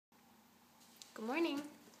Good morning.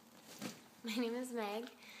 My name is Meg,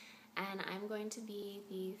 and I'm going to be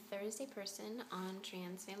the Thursday person on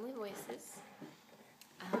Trans Family Voices.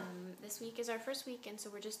 This week is our first week, and so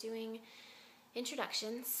we're just doing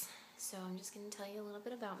introductions. So I'm just going to tell you a little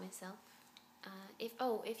bit about myself.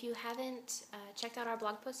 If you haven't checked out our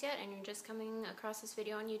blog post yet, and you're just coming across this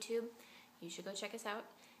video on YouTube, you should go check us out.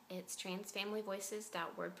 It's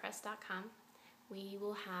transfamilyvoices.wordpress.com. We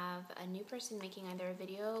will have a new person making either a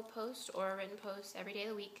video post or a written post every day of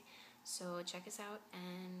the week. So check us out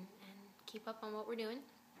and keep up on what we're doing.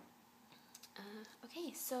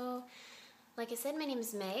 Okay, so like I said, my name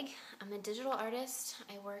is Meg. I'm a digital artist.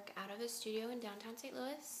 I work out of a studio in downtown St.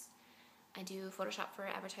 Louis. I do Photoshop for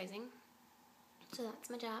advertising. So that's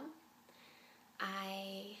my job.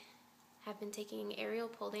 I have been taking aerial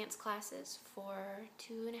pole dance classes for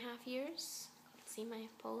 2.5 years. See my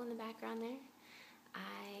pole in the background there?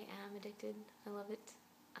 I am addicted. I love it.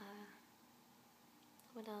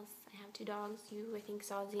 What else? I have 2 dogs. You, I think,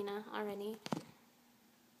 saw Xena already.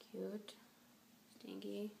 Cute.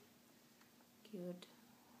 Stinky. Cute.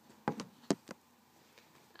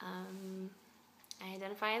 I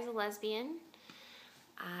identify as a lesbian.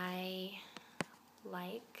 I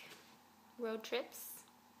like road trips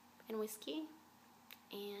and whiskey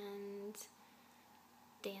and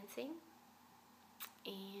dancing.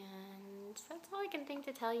 And that's all I can think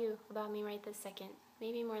to tell you about me right this second.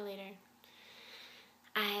 Maybe more later.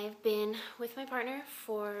 I've been with my partner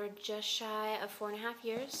for just shy of 4.5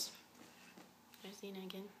 years. There's Xena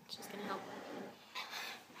again. She's gonna help.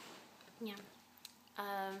 Yeah.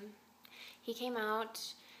 He came out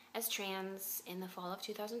as trans in the fall of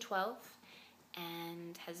 2012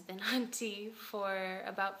 and has been on T for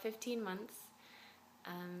about 15 months.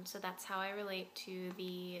 So that's how I relate to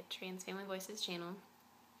the Trans Family Voices channel.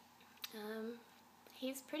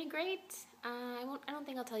 He's pretty great. I don't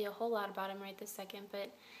think I'll tell you a whole lot about him right this second,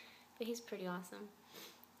 but he's pretty awesome.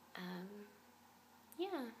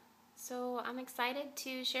 Yeah. So I'm excited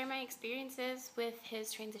to share my experiences with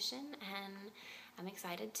his transition, and I'm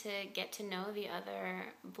excited to get to know the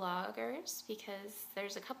other bloggers because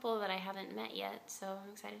there's a couple that I haven't met yet, so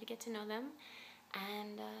I'm excited to get to know them.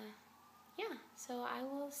 And yeah, so I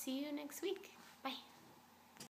will see you next week. Bye.